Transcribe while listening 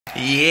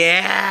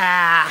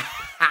Yeah.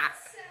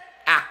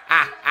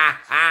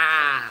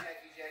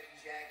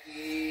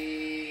 Jackie.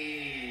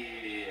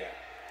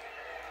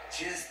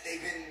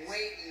 They've been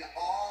waiting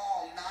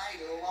all night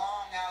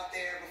long out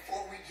there.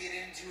 Before we get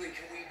into it,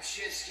 can we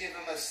just give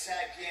them a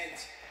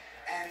second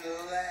and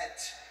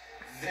let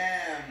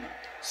them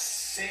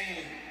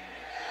sing?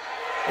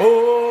 Oh,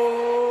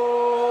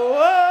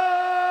 oh,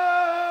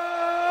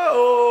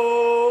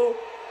 oh,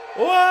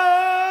 oh,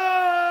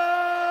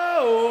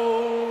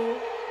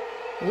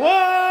 oh.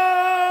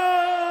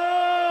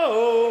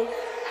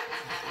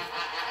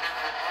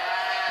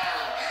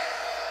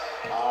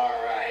 All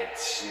right,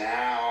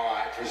 now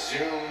I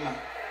presume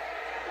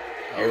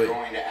you're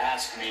going to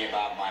ask me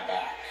about my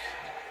back.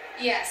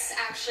 Yes,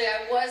 actually,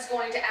 I was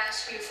going to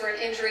ask you for an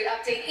injury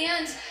update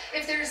and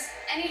if there's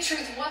any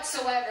truth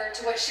whatsoever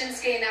to what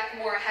Shinsuke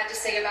Nakamura had to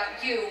say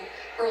about you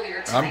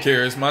earlier today. I'm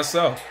curious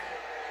myself.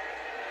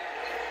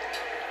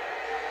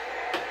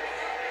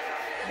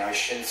 You know,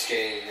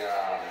 Shinsuke,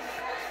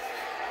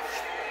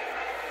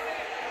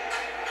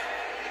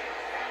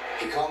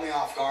 he caught me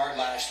off guard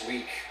last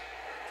week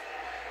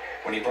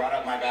when he brought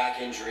up my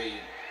back injury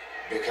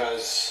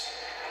because,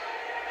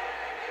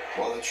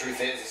 well, the truth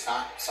is, it's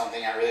not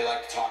something I really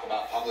like to talk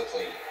about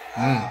publicly.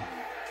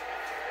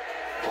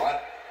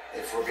 But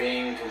if we're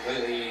being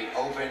completely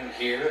open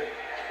here,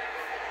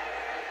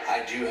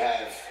 I do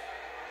have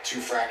 2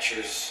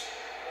 fractures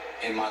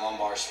in my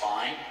lumbar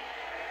spine.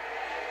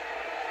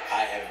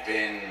 I have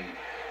been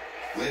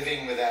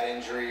living with that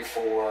injury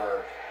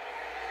for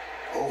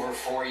over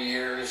 4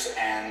 years,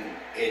 and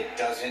it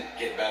doesn't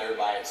get better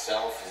by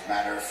itself. As a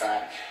matter of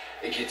fact,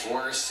 it gets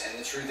worse, and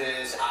the truth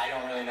is, I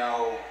don't really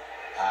know.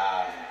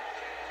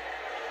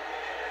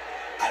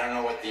 I don't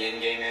know what the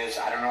end game is.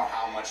 I don't know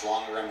how much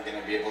longer I'm going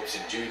to be able to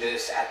do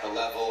this at the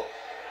level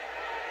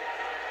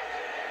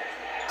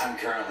I'm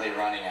currently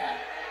running at.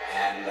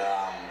 And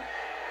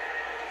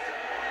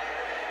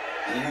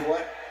you know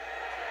what?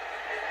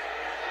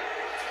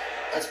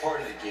 That's part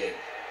of the gig.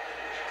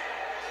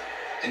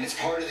 And it's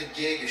part of the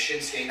gig if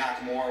Shinsuke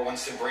Nakamura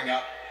wants to bring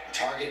up,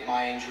 target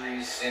my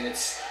injuries. And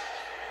it's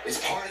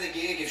part of the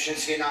gig if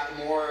Shinsuke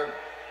Nakamura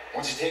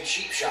wants to take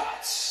cheap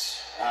shots.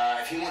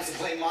 If he wants to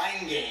play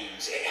mind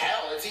games.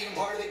 Hell, it's even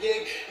part of the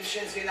gig if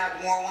Shinsuke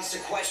Nakamura wants to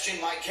question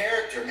my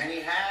character.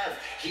 Many have.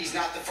 He's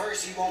not the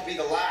first, he won't be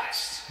the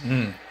last.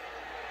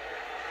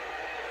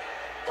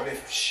 But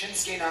if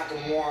Shinsuke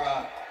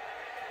Nakamura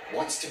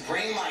wants to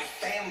bring my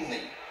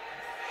family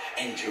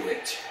into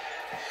it,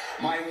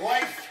 my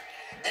wife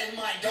and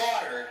my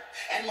daughter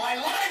and my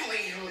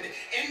livelihood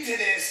into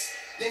this,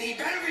 then he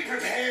better be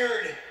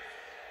prepared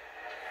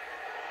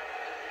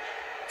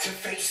to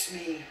face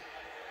me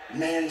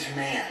man to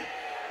man.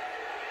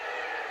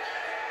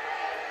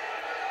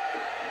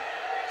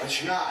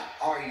 But you're not,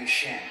 are you,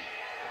 Shin?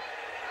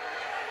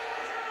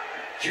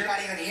 You're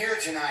not even here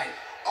tonight,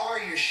 are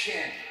you,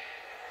 Shin?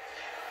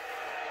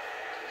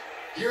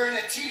 You're in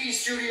a TV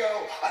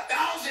studio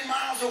 1,000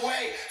 miles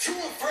away, too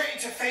afraid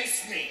to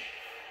face me.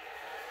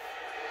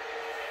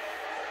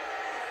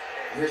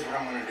 Here's what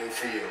I'm going to do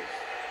for you.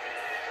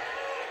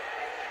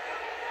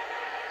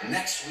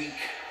 Next week,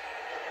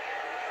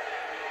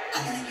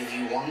 I'm going to give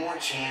you one more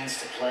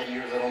chance to play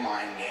your little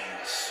mind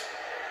games.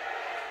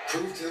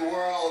 Prove to the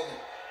world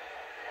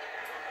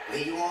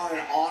that you are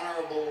an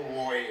honorable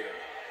warrior.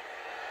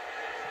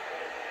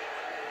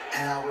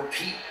 And I'll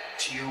repeat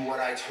to you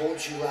what I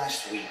told you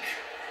last week.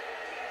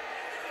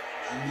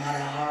 I'm not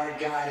a hard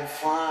guy to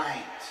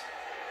find.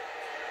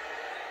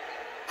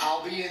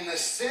 I'll be in the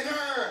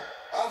center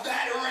of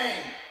that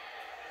ring,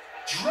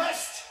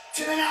 dressed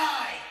to the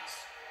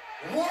nines,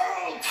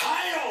 world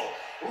title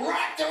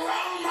wrapped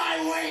around my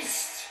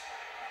waist,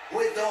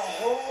 with the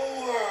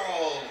whole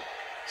world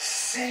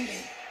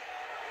singing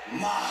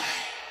my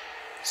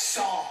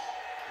song.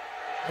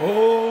 Oh,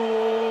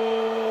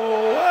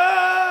 oh,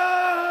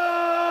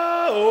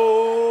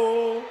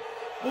 oh,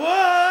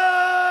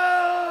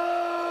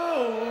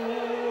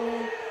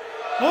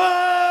 oh,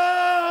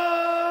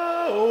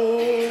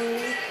 oh.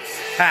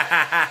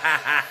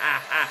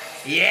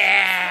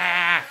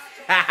 Yeah.